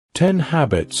10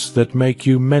 habits that make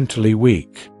you mentally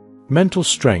weak. Mental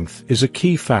strength is a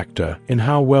key factor in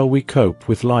how well we cope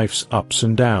with life's ups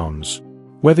and downs.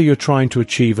 Whether you're trying to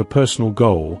achieve a personal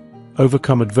goal,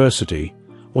 overcome adversity,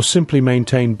 or simply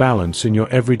maintain balance in your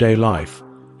everyday life,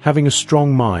 having a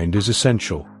strong mind is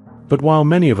essential. But while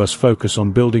many of us focus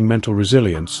on building mental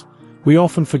resilience, we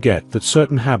often forget that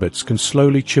certain habits can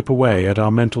slowly chip away at our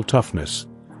mental toughness,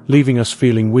 leaving us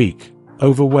feeling weak,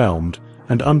 overwhelmed,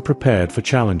 and unprepared for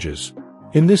challenges.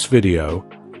 In this video,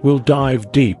 we'll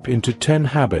dive deep into 10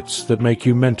 habits that make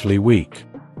you mentally weak.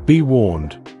 Be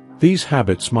warned, these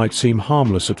habits might seem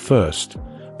harmless at first,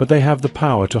 but they have the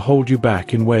power to hold you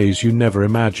back in ways you never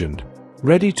imagined.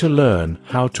 Ready to learn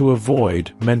how to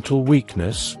avoid mental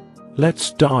weakness?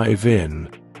 Let's dive in.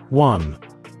 1.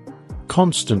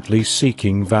 Constantly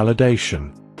seeking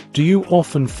validation. Do you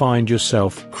often find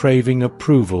yourself craving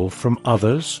approval from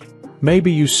others?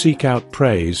 Maybe you seek out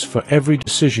praise for every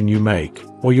decision you make,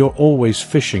 or you're always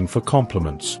fishing for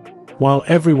compliments. While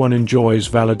everyone enjoys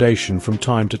validation from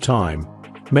time to time,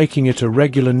 making it a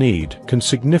regular need can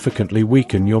significantly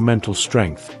weaken your mental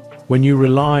strength. When you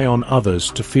rely on others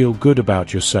to feel good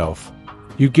about yourself,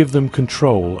 you give them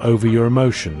control over your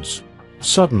emotions.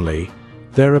 Suddenly,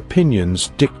 their opinions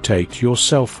dictate your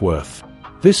self-worth.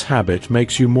 This habit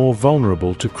makes you more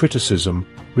vulnerable to criticism,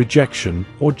 rejection,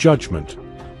 or judgment,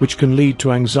 which can lead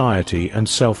to anxiety and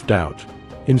self-doubt.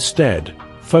 Instead,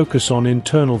 focus on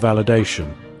internal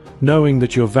validation, knowing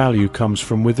that your value comes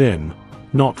from within,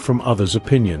 not from others'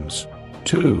 opinions.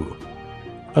 2.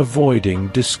 Avoiding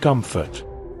discomfort.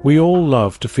 We all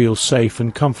love to feel safe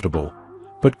and comfortable,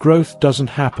 but growth doesn't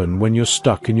happen when you're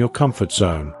stuck in your comfort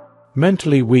zone.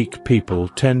 Mentally weak people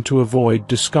tend to avoid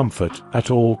discomfort at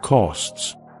all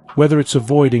costs. Whether it's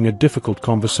avoiding a difficult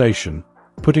conversation,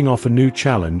 putting off a new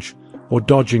challenge, or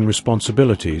dodging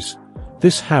responsibilities,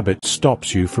 this habit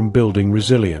stops you from building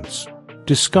resilience.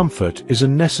 Discomfort is a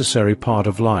necessary part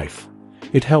of life.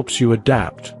 It helps you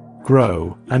adapt,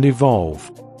 grow, and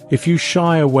evolve. If you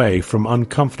shy away from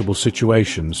uncomfortable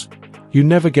situations, you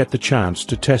never get the chance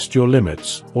to test your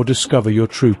limits or discover your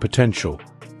true potential.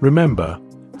 Remember,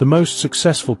 the most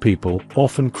successful people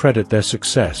often credit their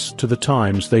success to the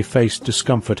times they faced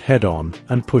discomfort head-on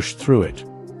and pushed through it.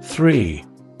 3.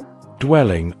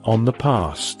 Dwelling on the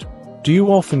past. Do you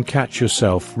often catch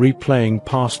yourself replaying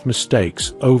past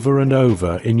mistakes over and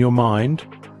over in your mind?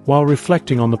 While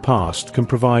reflecting on the past can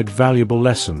provide valuable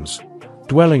lessons,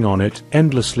 dwelling on it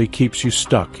endlessly keeps you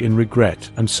stuck in regret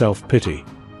and self-pity.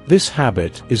 This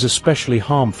habit is especially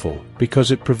harmful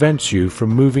because it prevents you from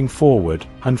moving forward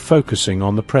and focusing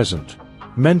on the present.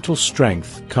 Mental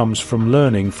strength comes from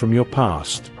learning from your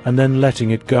past and then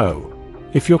letting it go.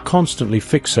 If you're constantly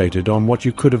fixated on what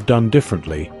you could have done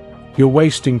differently, you're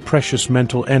wasting precious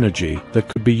mental energy that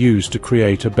could be used to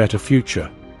create a better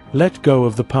future. Let go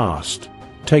of the past,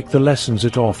 take the lessons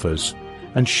it offers,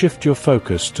 and shift your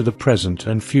focus to the present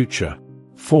and future.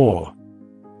 4.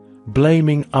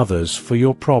 Blaming others for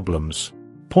your problems.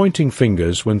 Pointing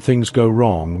fingers when things go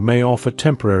wrong may offer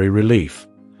temporary relief,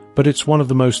 but it's one of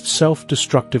the most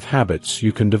self-destructive habits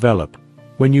you can develop.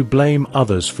 When you blame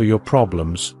others for your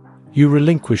problems, you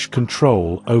relinquish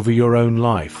control over your own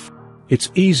life. It's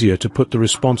easier to put the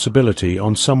responsibility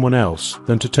on someone else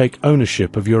than to take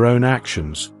ownership of your own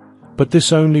actions, but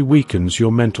this only weakens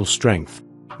your mental strength.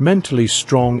 Mentally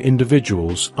strong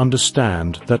individuals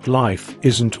understand that life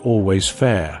isn't always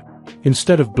fair.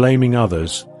 Instead of blaming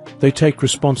others, they take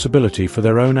responsibility for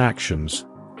their own actions,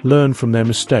 learn from their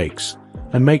mistakes,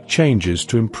 and make changes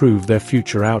to improve their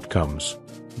future outcomes.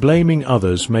 Blaming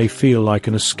others may feel like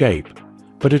an escape,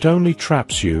 but it only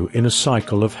traps you in a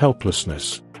cycle of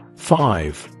helplessness.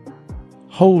 5.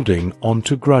 Holding on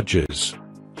to grudges.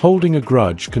 Holding a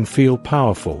grudge can feel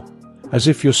powerful, as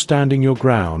if you're standing your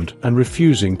ground and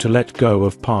refusing to let go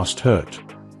of past hurt.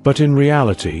 But in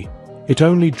reality, it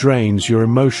only drains your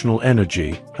emotional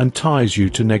energy and ties you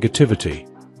to negativity.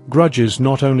 Grudges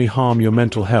not only harm your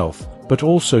mental health, but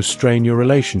also strain your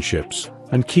relationships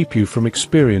and keep you from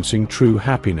experiencing true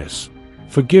happiness.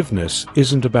 Forgiveness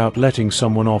isn't about letting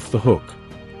someone off the hook.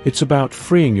 It's about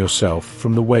freeing yourself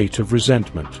from the weight of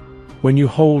resentment. When you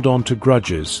hold on to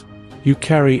grudges, you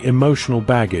carry emotional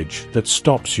baggage that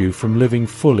stops you from living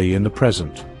fully in the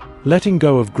present. Letting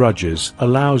go of grudges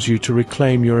allows you to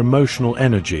reclaim your emotional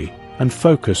energy and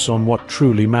focus on what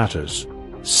truly matters.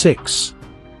 6.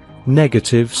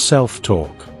 Negative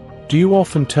self-talk. Do you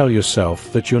often tell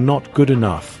yourself that you're not good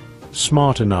enough,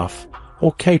 smart enough,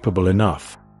 or capable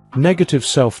enough? Negative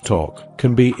self-talk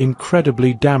can be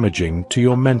incredibly damaging to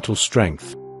your mental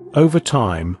strength. Over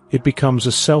time, it becomes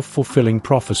a self-fulfilling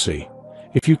prophecy.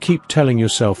 If you keep telling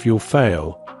yourself you'll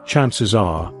fail, chances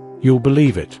are, you'll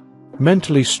believe it.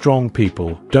 Mentally strong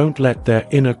people don't let their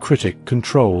inner critic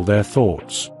control their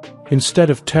thoughts. Instead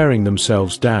of tearing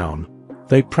themselves down,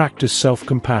 they practice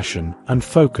self-compassion and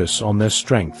focus on their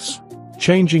strengths.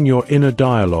 Changing your inner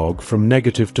dialogue from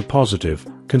negative to positive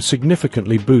can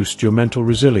significantly boost your mental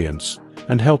resilience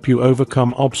and help you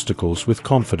overcome obstacles with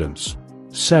confidence.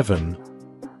 7.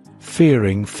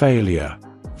 Fearing failure.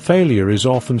 Failure is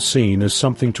often seen as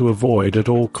something to avoid at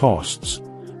all costs,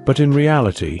 but in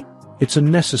reality, it's a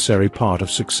necessary part of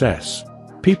success.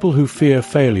 People who fear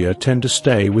failure tend to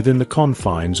stay within the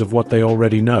confines of what they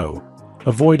already know,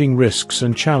 avoiding risks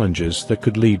and challenges that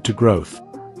could lead to growth.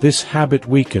 This habit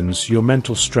weakens your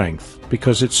mental strength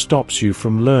because it stops you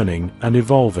from learning and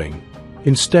evolving.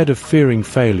 Instead of fearing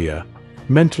failure,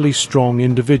 mentally strong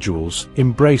individuals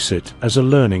embrace it as a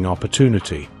learning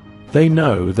opportunity. They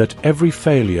know that every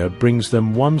failure brings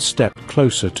them one step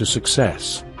closer to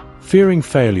success. Fearing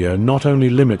failure not only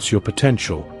limits your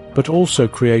potential, but also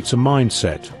creates a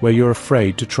mindset where you're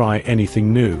afraid to try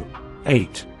anything new.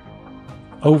 8.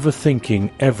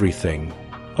 Overthinking everything.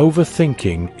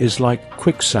 Overthinking is like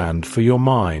quicksand for your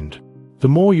mind. The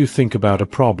more you think about a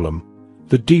problem,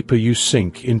 the deeper you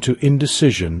sink into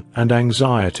indecision and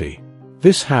anxiety.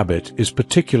 This habit is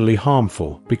particularly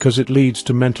harmful because it leads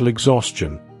to mental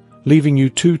exhaustion, leaving you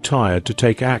too tired to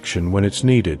take action when it's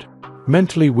needed.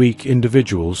 Mentally weak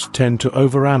individuals tend to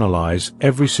overanalyze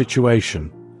every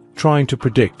situation, trying to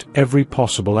predict every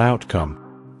possible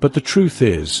outcome. But the truth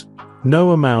is,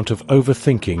 no amount of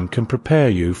overthinking can prepare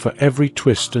you for every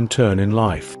twist and turn in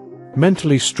life.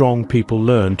 Mentally strong people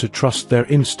learn to trust their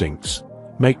instincts,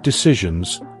 make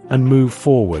decisions, and move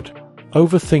forward.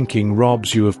 Overthinking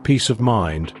robs you of peace of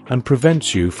mind and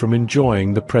prevents you from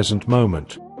enjoying the present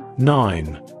moment.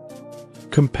 9.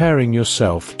 Comparing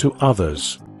yourself to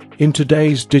others. In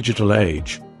today's digital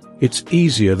age, it's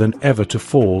easier than ever to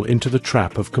fall into the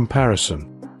trap of comparison.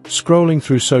 Scrolling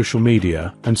through social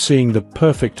media and seeing the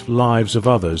perfect lives of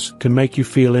others can make you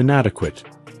feel inadequate,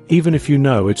 even if you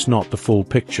know it's not the full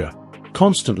picture.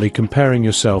 Constantly comparing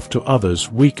yourself to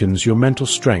others weakens your mental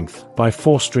strength by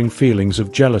fostering feelings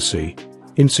of jealousy,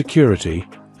 insecurity,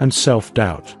 and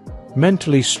self-doubt.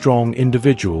 Mentally strong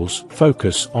individuals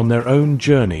focus on their own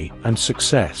journey and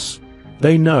success.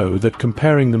 They know that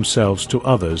comparing themselves to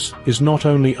others is not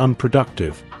only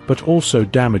unproductive, but also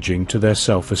damaging to their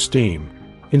self-esteem.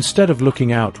 Instead of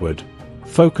looking outward,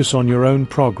 focus on your own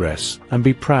progress and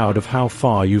be proud of how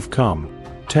far you've come.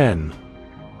 10.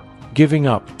 Giving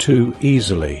up too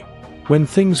easily. When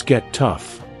things get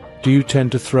tough, do you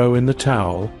tend to throw in the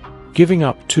towel? Giving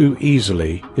up too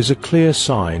easily is a clear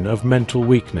sign of mental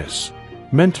weakness.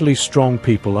 Mentally strong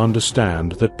people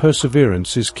understand that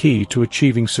perseverance is key to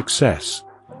achieving success,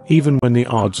 even when the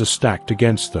odds are stacked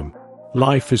against them.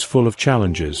 Life is full of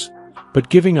challenges, but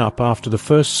giving up after the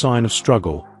first sign of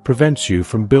struggle prevents you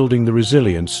from building the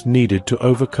resilience needed to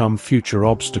overcome future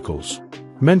obstacles.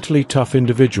 Mentally tough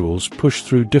individuals push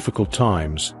through difficult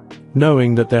times,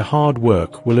 knowing that their hard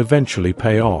work will eventually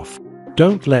pay off.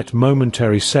 Don't let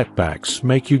momentary setbacks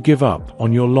make you give up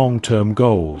on your long-term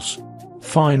goals.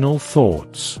 Final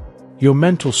thoughts. Your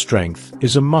mental strength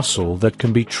is a muscle that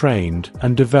can be trained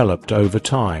and developed over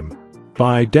time.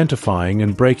 By identifying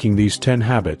and breaking these 10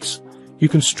 habits, you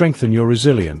can strengthen your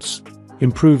resilience,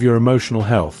 improve your emotional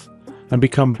health, and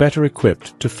become better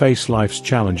equipped to face life's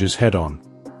challenges head-on.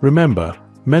 Remember,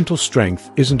 mental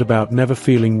strength isn't about never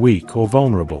feeling weak or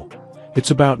vulnerable. It's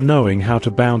about knowing how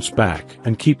to bounce back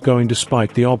and keep going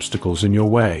despite the obstacles in your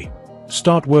way.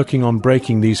 Start working on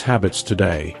breaking these habits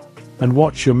today, and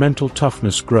watch your mental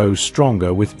toughness grow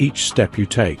stronger with each step you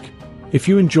take. If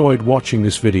you enjoyed watching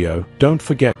this video, don't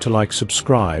forget to like,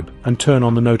 subscribe, and turn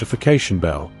on the notification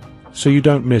bell, so you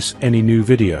don't miss any new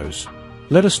videos.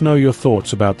 Let us know your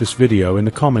thoughts about this video in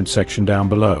the comment section down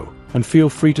below, and feel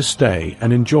free to stay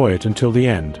and enjoy it until the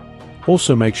end.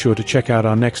 Also make sure to check out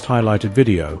our next highlighted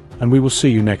video, and we will see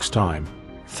you next time.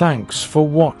 Thanks for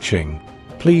watching.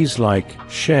 Please like,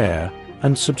 share,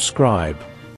 and subscribe.